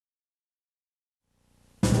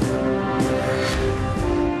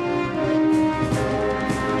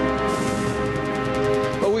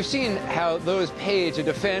how those paid to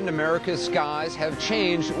defend America's skies have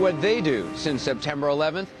changed what they do since September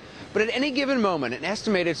 11th. But at any given moment, an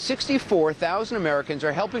estimated 64,000 Americans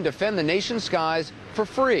are helping defend the nation's skies for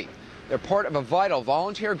free. They're part of a vital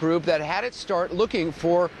volunteer group that had its start looking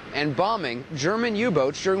for and bombing German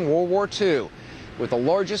U-boats during World War II. With the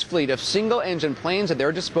largest fleet of single-engine planes at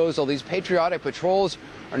their disposal, these patriotic patrols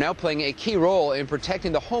are now playing a key role in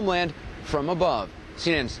protecting the homeland from above.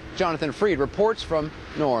 CNN's Jonathan Freed reports from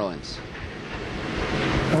New Orleans.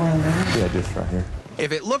 Yeah, just right here.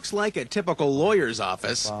 If it looks like a typical lawyer's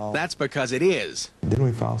office, that's because it is. Didn't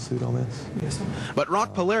we file suit on this? Yes, sir. But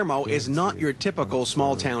Rock Palermo is not your typical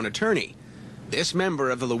small-town attorney. This member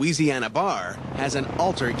of the Louisiana Bar has an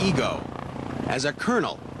alter ego. As a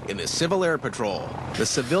colonel in the Civil Air Patrol, the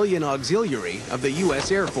civilian auxiliary of the U.S.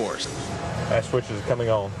 Air Force. That switch is coming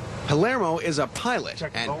on. Palermo is a pilot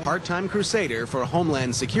and part-time crusader for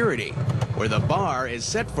Homeland Security, where the bar is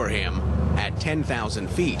set for him at 10,000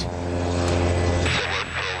 feet.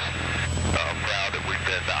 Proud that we've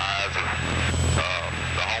been the eyes of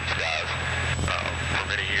the home skies for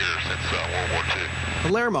many years since World War II.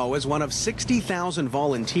 Palermo is one of 60,000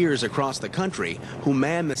 volunteers across the country who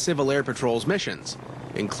man the Civil Air Patrol's missions,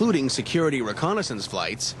 including security reconnaissance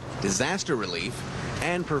flights, disaster relief,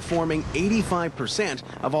 and performing 85%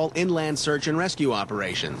 of all inland search and rescue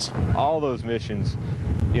operations. All those missions,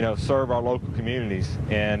 serve our local communities,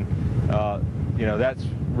 and, that's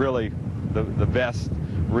really the best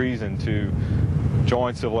reason to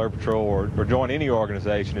join Civil Air Patrol or join any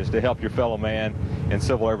organization, is to help your fellow man, and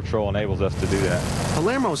Civil Air Patrol enables us to do that.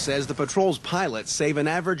 Palermo says the patrol's pilots save an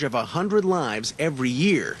average of 100 lives every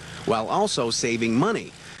year, while also saving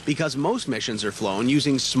money, because most missions are flown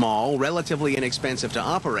using small, relatively inexpensive to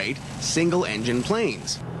operate, single-engine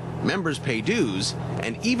planes. Members pay dues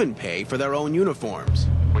and even pay for their own uniforms.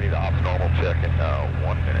 We need a normal check in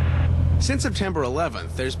 1 minute. Since September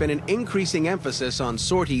 11th, there's been an increasing emphasis on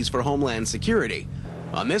sorties for Homeland Security.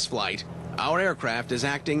 On this flight, our aircraft is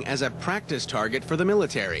acting as a practice target for the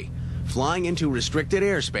military, flying into restricted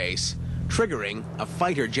airspace, triggering a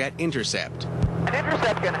fighter jet intercept. An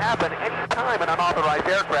intercept can happen any time an unauthorized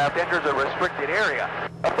aircraft enters a restricted area.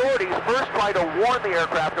 Authorities first try to warn the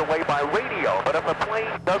aircraft away by radio, but if the plane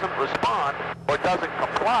doesn't respond or doesn't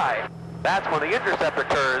comply, that's when the intercept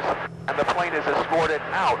occurs and the plane is escorted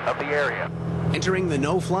out of the area. Entering the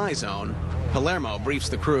no-fly zone, Palermo briefs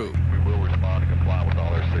the crew. We will respond and comply with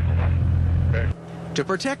all their signals. Okay. To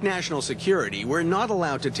protect national security, we're not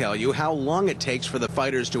allowed to tell you how long it takes for the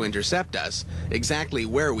fighters to intercept us, exactly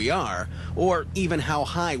where we are, or even how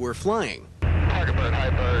high we're flying. Target bird, high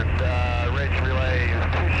bird, range relay,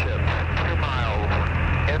 2 ships, 2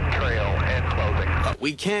 miles, end trail, and closing. But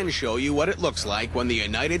we can show you what it looks like when the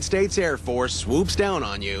United States Air Force swoops down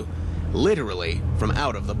on you, literally from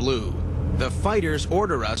out of the blue. The fighters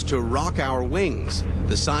order us to rock our wings,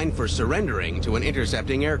 the sign for surrendering to an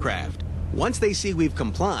intercepting aircraft. Once they see we've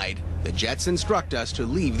complied, the jets instruct us to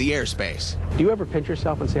leave the airspace. Do you ever pinch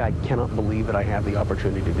yourself and say, I cannot believe that I have the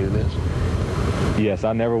opportunity to do this? Yes,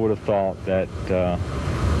 I never would have thought that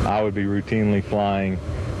I would be routinely flying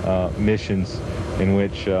missions in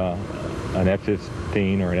which an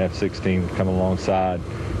F-15 or an F-16 would come alongside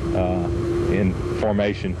in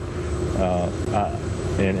formation.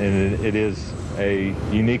 And it is a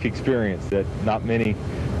unique experience that not many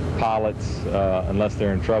pilots, unless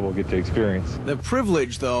they're in trouble, get to experience. The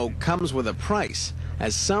privilege, though, comes with a price,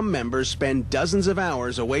 as some members spend dozens of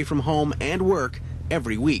hours away from home and work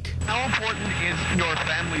every week. How important is your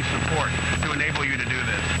family support to enable you to do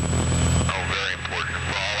this? Oh, very important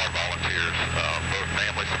for all our volunteers, both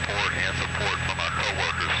family support and support from our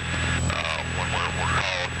co-workers when we're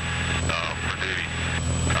called for duty.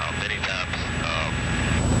 Many times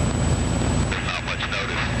there's not much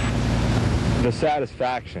notice. The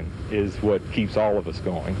satisfaction is what keeps all of us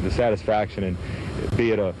going. The satisfaction, and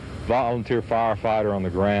be it a volunteer firefighter on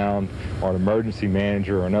the ground or an emergency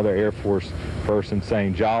manager or another Air Force person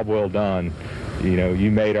saying, job well done,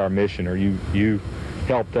 you made our mission, or you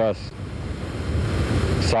helped us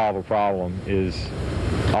solve a problem, is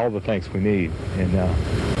all the thanks we need. And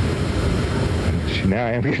now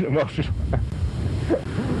I am getting emotional.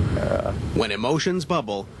 When emotions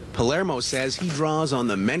bubble, Palermo says he draws on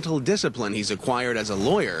the mental discipline he's acquired as a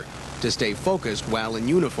lawyer to stay focused while in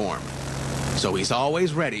uniform. So he's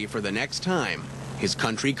always ready for the next time his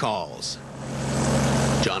country calls.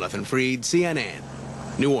 Jonathan Freed, CNN,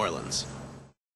 New Orleans.